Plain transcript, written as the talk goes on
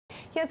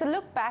He has a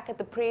look back at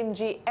the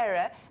Premji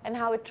era and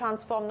how it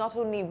transformed not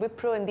only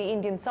Wipro and the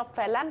Indian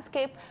software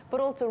landscape,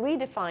 but also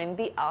redefined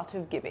the art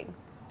of giving.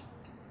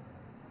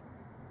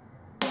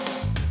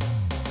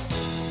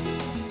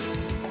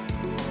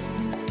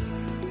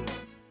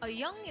 A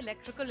young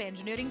electrical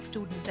engineering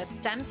student at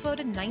Stanford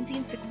in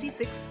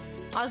 1966,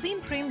 Azim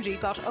Premji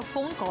got a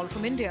phone call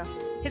from India.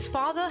 His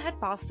father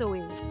had passed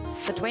away.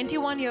 The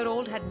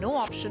 21-year-old had no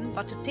option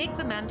but to take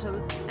the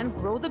mantle and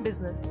grow the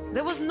business.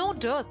 There was no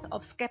dearth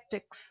of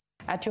skeptics.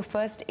 At your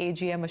first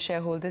AGM, a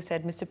shareholder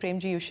said, Mr.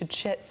 Premji, you should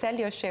sell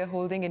your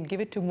shareholding and give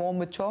it to more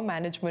mature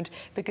management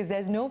because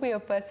there's no way a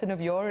person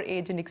of your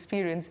age and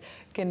experience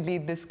can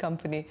lead this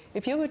company.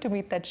 If you were to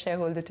meet that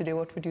shareholder today,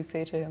 what would you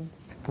say to him?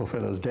 Poor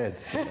fellow's dead,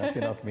 so I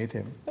cannot meet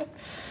him.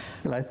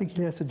 Well, I think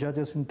he has to judge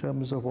us in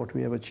terms of what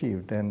we have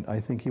achieved, and I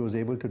think he was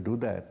able to do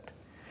that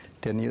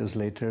 10 years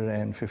later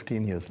and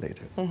 15 years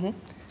later. He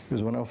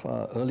was one of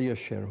our earlier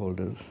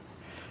shareholders.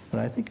 And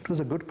I think it was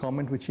a good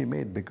comment which he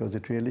made because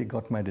it really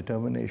got my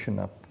determination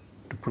up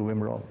to prove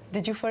him wrong.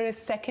 Did you for a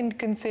second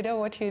consider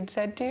what he had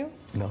said to you?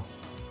 No.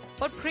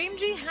 But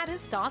Premji had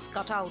his task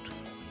cut out.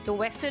 The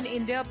Western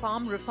India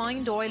Palm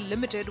Refined Oil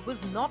Limited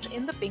was not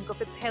in the pink of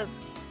its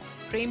health.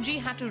 Premji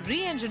had to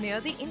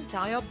re-engineer the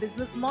entire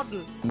business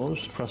model. The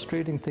most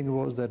frustrating thing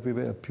was that we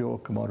were a pure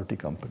commodity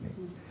company.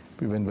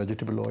 We were in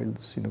vegetable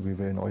oils, we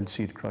were in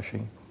oilseed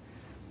crushing.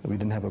 We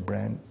didn't have a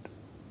brand.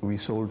 We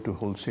sold to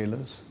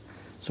wholesalers,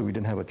 so we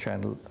didn't have a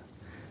channel.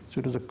 So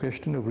it was a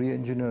question of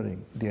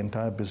re-engineering the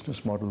entire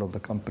business model of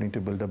the company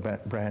to build a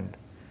brand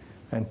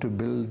and to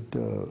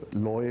build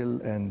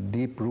loyal and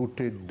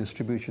deep-rooted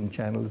distribution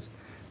channels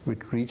which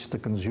reach the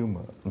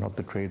consumer, not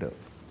the trader.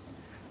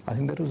 I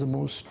think that was the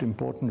most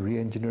important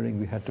re-engineering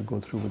we had to go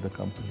through with the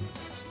company.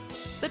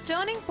 The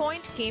turning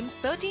point came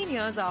 13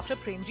 years after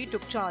Premji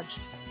took charge.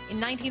 In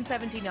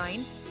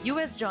 1979,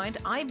 US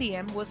giant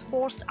IBM was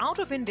forced out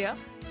of India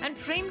and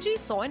Premji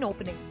saw an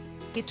opening.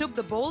 He took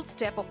the bold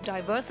step of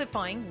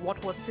diversifying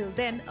what was till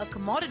then a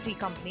commodity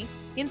company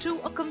into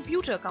a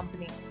computer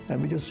company.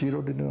 And we just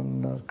zeroed in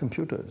on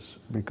computers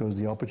because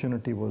the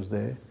opportunity was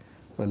there.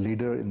 A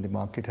leader in the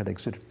market had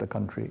exited the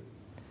country.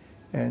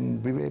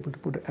 And we were able to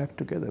put an act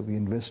together. We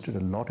invested a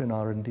lot in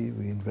R&D,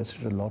 we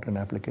invested a lot in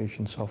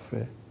application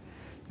software.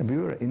 And we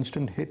were an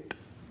instant hit.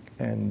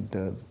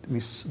 And we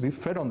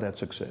fed on that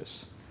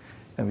success.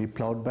 And we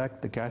plowed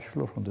back the cash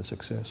flow from the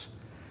success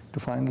to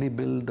finally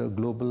build a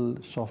global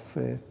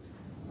software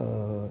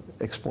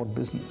export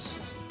business.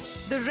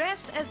 The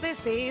rest, as they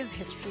say, is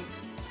history.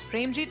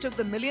 Premji took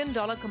the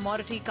million-dollar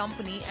commodity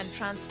company and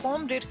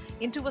transformed it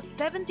into a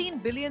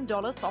 $17 billion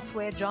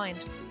software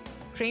giant.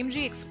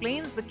 Premji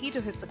explains the key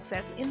to his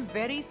success in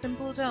very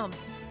simple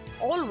terms.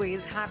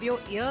 Always have your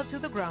ear to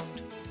the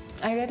ground.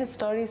 I read a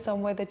story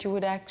somewhere that you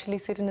would actually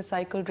sit in a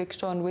cycle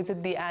rickshaw and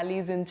visit the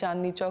alleys in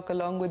Chandni Chowk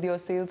along with your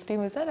sales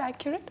team. Is that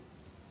accurate?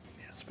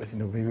 Yes, but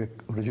we were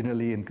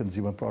originally in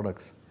consumer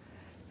products,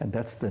 and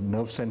that's the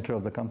nerve center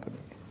of the company.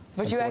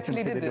 But you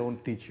actually did they this?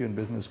 don't teach you in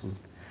business school.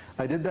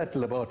 I did that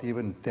till about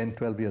even 10,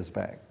 12 years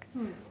back.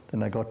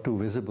 Then I got too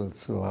visible,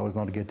 so I was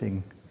not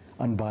getting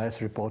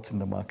unbiased reports in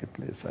the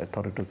marketplace. I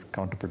thought it was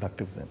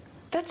counterproductive then.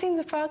 That seems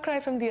a far cry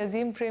from the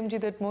Azim Premji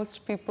that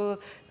most people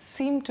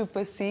seem to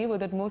perceive or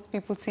that most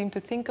people seem to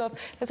think of.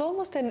 There's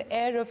almost an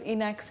air of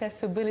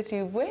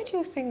inaccessibility. Where do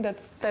you think that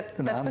perceptions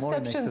come from? I'm more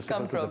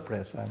inaccessible to the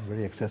press. I'm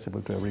very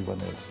accessible to everyone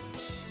else.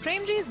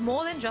 Premji is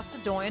more than just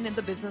a doyen in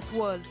the business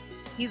world.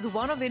 He's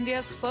one of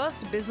India's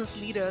first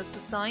business leaders to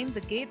sign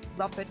the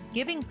Gates-Buffett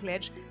Giving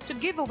Pledge to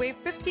give away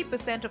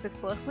 50% of his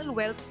personal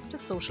wealth to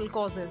social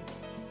causes.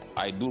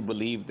 I do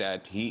believe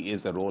that he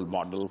is a role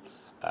model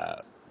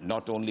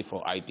not only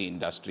for IT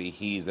industry,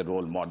 he is a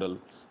role model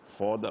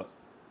for the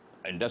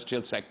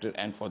industrial sector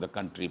and for the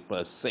country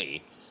per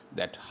se,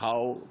 that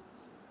how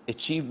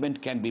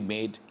achievement can be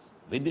made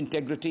with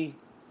integrity,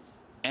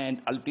 and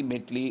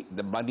ultimately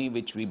the money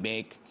which we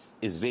make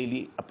is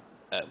really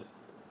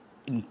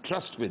in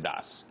trust with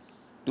us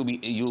to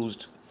be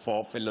used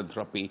for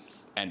philanthropy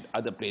and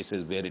other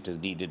places where it is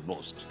needed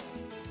most.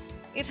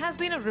 It has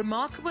been a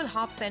remarkable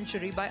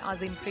half-century by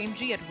Azim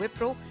Premji at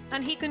Wipro,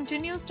 and he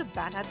continues to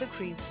bat at the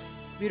crease.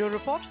 Bureau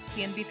Report,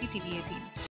 CNBC TV 18.